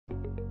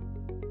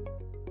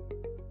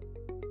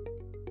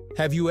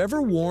Have you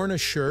ever worn a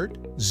shirt,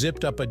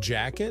 zipped up a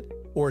jacket,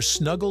 or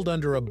snuggled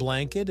under a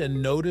blanket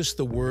and noticed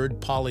the word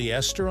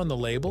polyester on the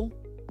label?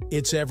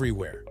 It's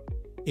everywhere.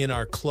 In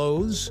our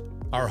clothes,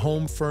 our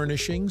home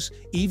furnishings,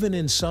 even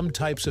in some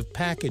types of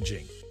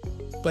packaging.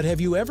 But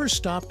have you ever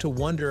stopped to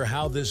wonder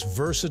how this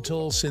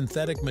versatile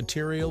synthetic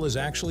material is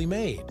actually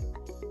made?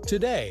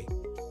 Today,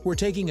 we're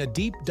taking a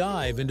deep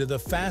dive into the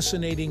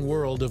fascinating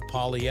world of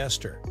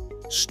polyester,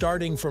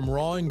 starting from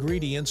raw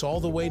ingredients all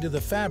the way to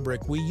the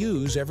fabric we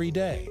use every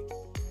day.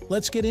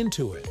 Let's get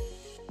into it,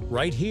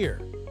 right here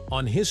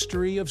on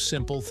History of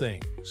Simple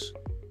Things.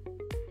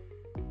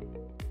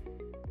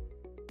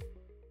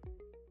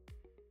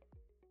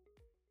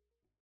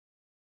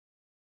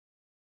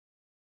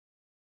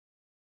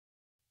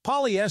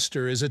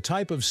 Polyester is a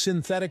type of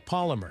synthetic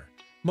polymer,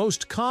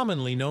 most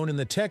commonly known in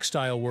the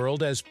textile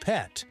world as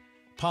PET,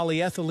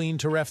 polyethylene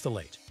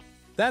terephthalate.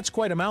 That's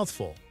quite a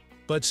mouthful,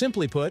 but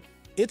simply put,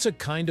 it's a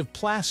kind of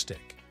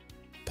plastic.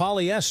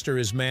 Polyester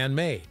is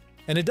man-made,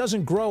 and it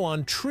doesn't grow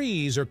on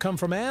trees or come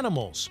from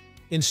animals.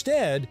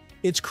 Instead,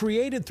 it's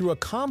created through a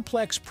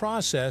complex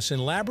process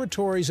in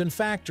laboratories and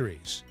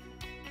factories.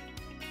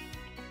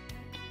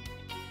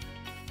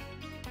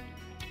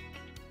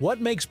 What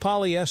makes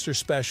polyester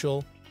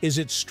special is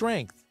its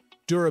strength,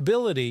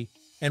 durability,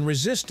 and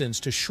resistance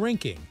to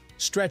shrinking,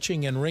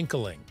 stretching, and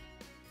wrinkling.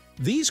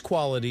 These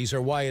qualities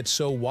are why it's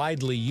so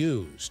widely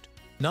used,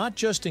 not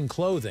just in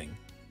clothing,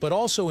 but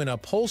also in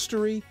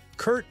upholstery,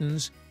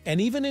 curtains, and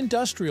even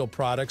industrial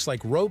products like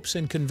ropes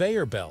and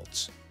conveyor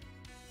belts.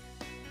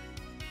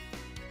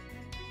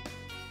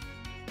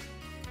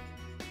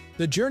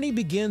 The journey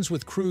begins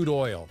with crude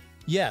oil.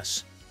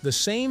 Yes, the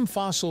same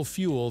fossil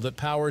fuel that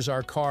powers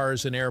our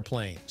cars and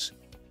airplanes.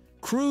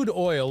 Crude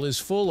oil is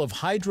full of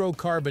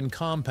hydrocarbon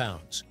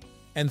compounds,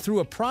 and through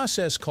a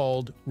process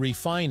called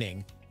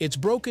refining, it's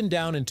broken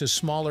down into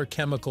smaller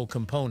chemical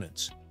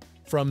components.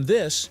 From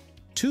this,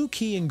 two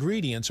key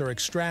ingredients are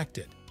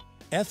extracted: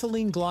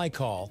 ethylene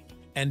glycol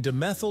and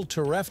dimethyl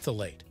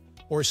terephthalate,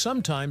 or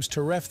sometimes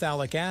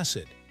terephthalic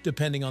acid,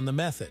 depending on the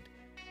method.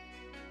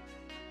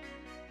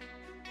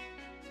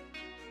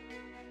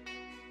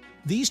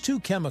 These two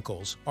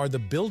chemicals are the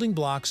building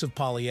blocks of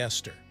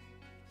polyester.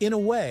 In a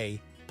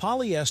way,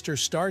 polyester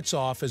starts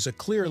off as a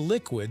clear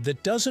liquid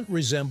that doesn't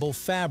resemble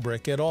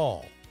fabric at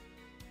all.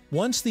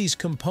 Once these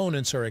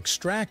components are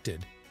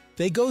extracted,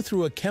 they go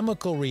through a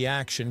chemical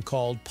reaction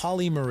called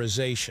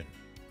polymerization.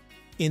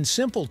 In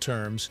simple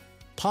terms,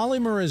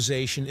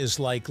 polymerization is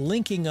like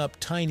linking up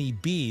tiny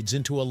beads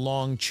into a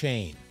long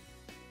chain.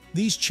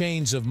 These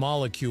chains of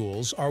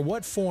molecules are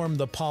what form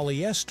the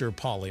polyester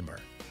polymer.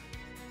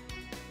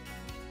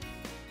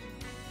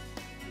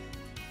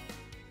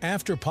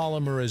 After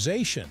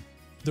polymerization,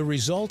 the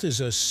result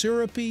is a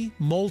syrupy,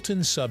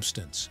 molten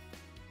substance.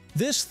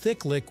 This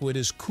thick liquid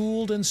is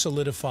cooled and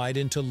solidified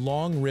into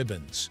long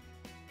ribbons.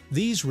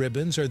 These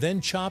ribbons are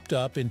then chopped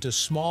up into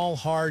small,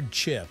 hard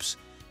chips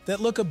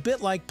that look a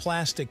bit like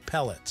plastic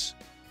pellets.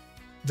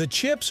 The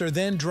chips are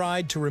then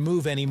dried to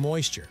remove any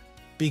moisture,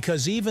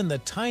 because even the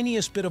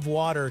tiniest bit of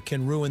water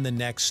can ruin the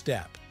next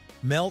step: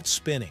 melt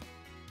spinning.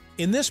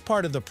 In this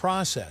part of the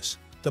process,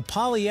 the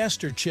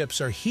polyester chips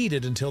are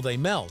heated until they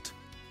melt,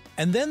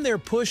 and then they're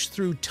pushed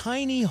through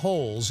tiny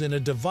holes in a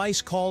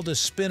device called a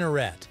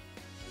spinneret.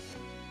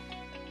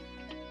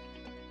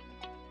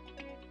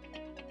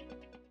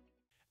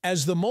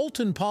 As the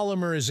molten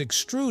polymer is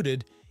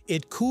extruded,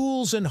 it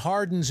cools and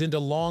hardens into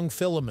long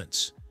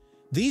filaments.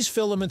 These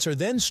filaments are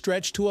then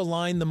stretched to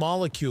align the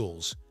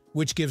molecules,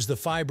 which gives the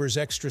fibers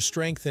extra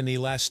strength and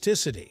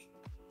elasticity.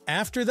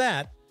 After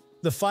that,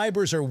 the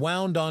fibers are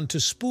wound onto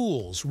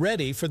spools,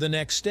 ready for the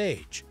next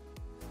stage.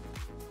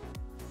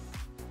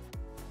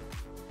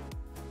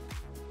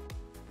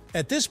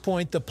 At this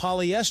point, the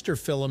polyester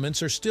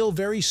filaments are still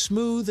very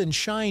smooth and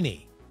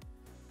shiny.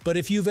 But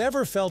if you've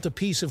ever felt a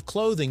piece of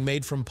clothing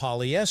made from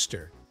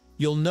polyester,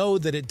 you'll know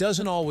that it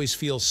doesn't always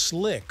feel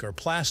slick or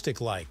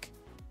plastic-like.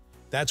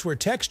 That's where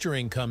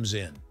texturing comes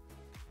in.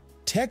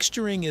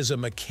 Texturing is a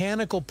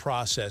mechanical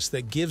process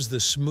that gives the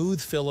smooth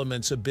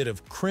filaments a bit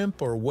of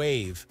crimp or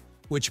wave,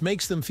 which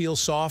makes them feel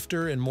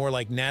softer and more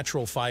like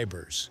natural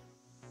fibers.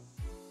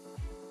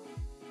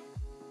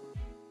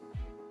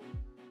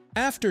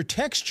 After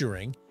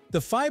texturing,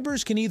 the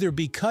fibers can either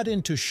be cut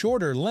into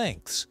shorter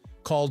lengths,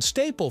 called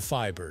staple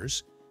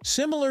fibers,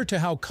 similar to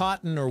how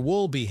cotton or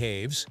wool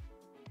behaves,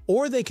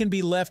 or they can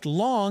be left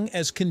long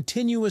as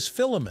continuous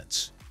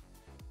filaments.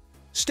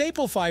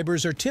 Staple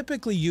fibers are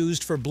typically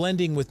used for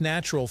blending with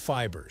natural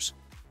fibers,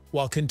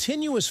 while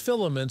continuous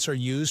filaments are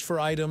used for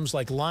items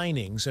like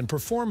linings and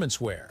performance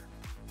wear.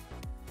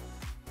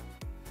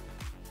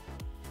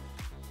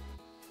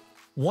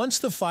 Once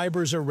the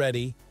fibers are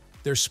ready,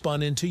 they're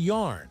spun into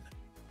yarn.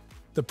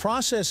 The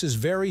process is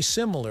very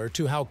similar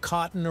to how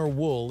cotton or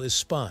wool is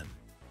spun.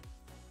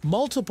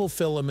 Multiple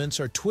filaments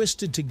are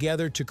twisted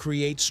together to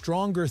create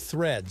stronger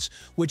threads,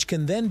 which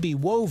can then be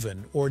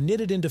woven or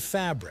knitted into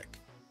fabric.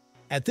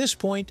 At this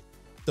point,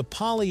 the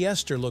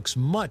polyester looks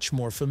much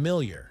more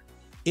familiar.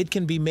 It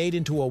can be made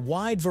into a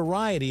wide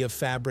variety of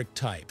fabric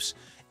types,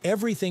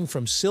 everything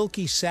from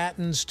silky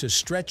satins to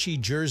stretchy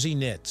jersey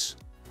knits.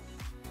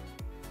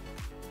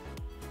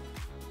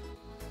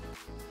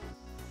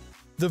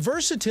 The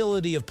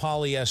versatility of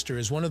polyester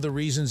is one of the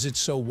reasons it's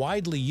so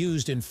widely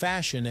used in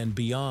fashion and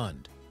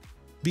beyond.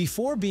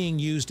 Before being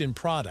used in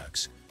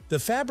products, the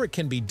fabric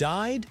can be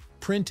dyed,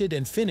 printed,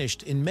 and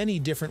finished in many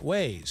different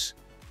ways.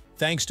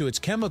 Thanks to its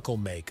chemical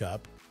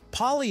makeup,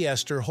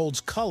 polyester holds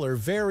color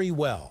very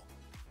well,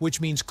 which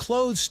means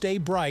clothes stay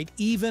bright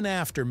even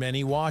after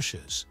many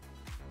washes.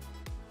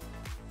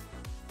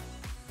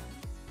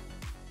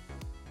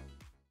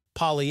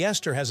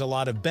 Polyester has a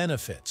lot of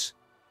benefits.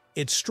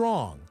 It's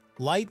strong,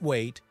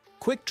 lightweight,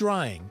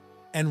 quick-drying,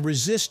 and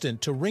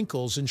resistant to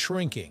wrinkles and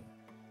shrinking.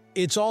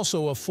 It's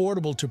also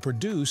affordable to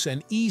produce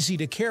and easy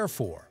to care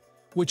for,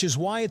 which is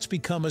why it's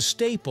become a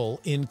staple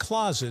in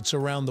closets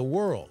around the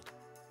world.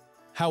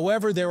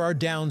 However, there are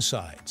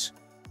downsides.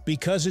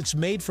 Because it's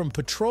made from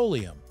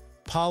petroleum,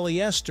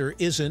 polyester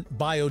isn't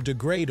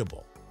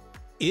biodegradable.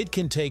 It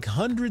can take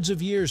hundreds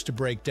of years to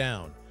break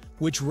down,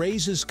 which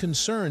raises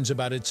concerns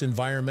about its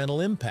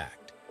environmental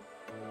impact.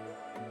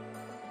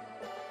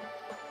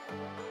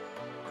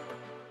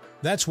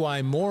 That's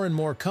why more and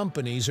more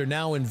companies are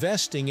now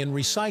investing in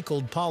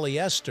recycled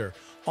polyester,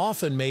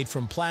 often made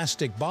from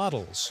plastic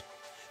bottles.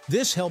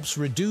 This helps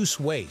reduce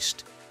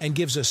waste and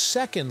gives a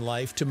second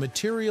life to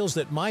materials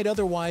that might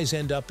otherwise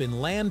end up in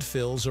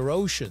landfills or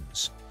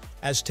oceans.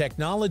 As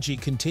technology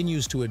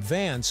continues to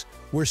advance,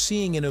 we're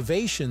seeing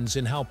innovations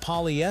in how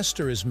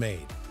polyester is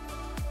made.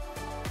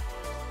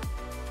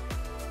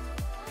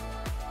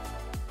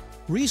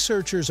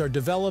 Researchers are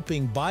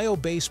developing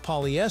bio-based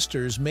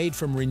polyesters made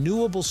from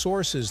renewable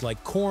sources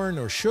like corn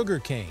or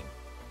sugarcane.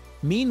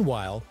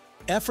 Meanwhile,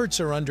 efforts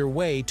are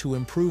underway to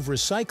improve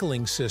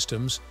recycling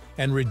systems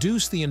and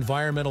reduce the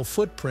environmental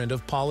footprint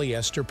of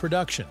polyester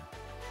production.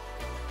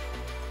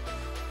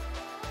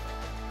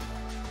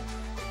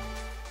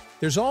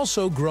 There's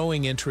also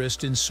growing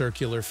interest in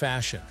circular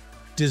fashion,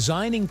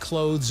 designing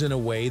clothes in a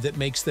way that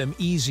makes them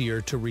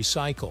easier to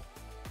recycle.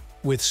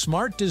 With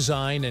smart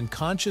design and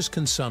conscious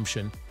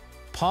consumption,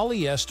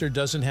 polyester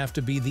doesn't have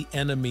to be the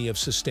enemy of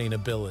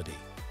sustainability.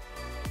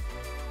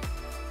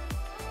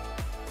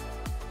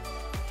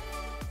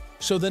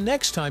 So the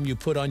next time you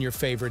put on your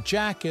favorite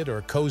jacket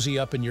or cozy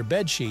up in your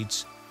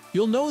bedsheets,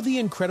 you'll know the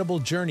incredible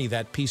journey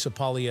that piece of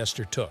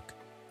polyester took.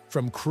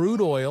 From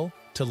crude oil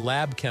to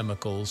lab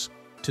chemicals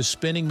to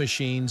spinning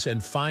machines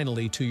and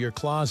finally to your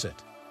closet.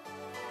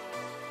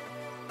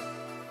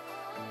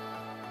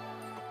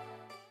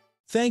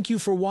 Thank you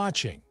for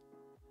watching.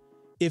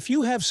 If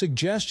you have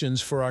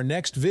suggestions for our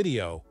next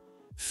video,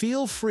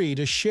 feel free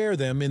to share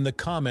them in the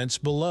comments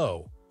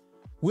below.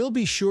 We'll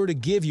be sure to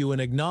give you an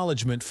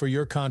acknowledgement for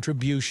your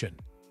contribution.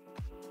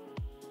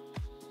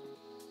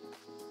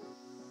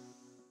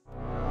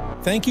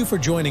 Thank you for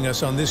joining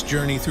us on this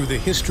journey through the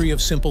history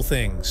of simple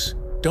things.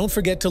 Don't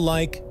forget to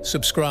like,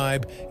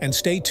 subscribe, and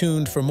stay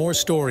tuned for more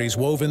stories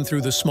woven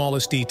through the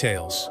smallest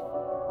details.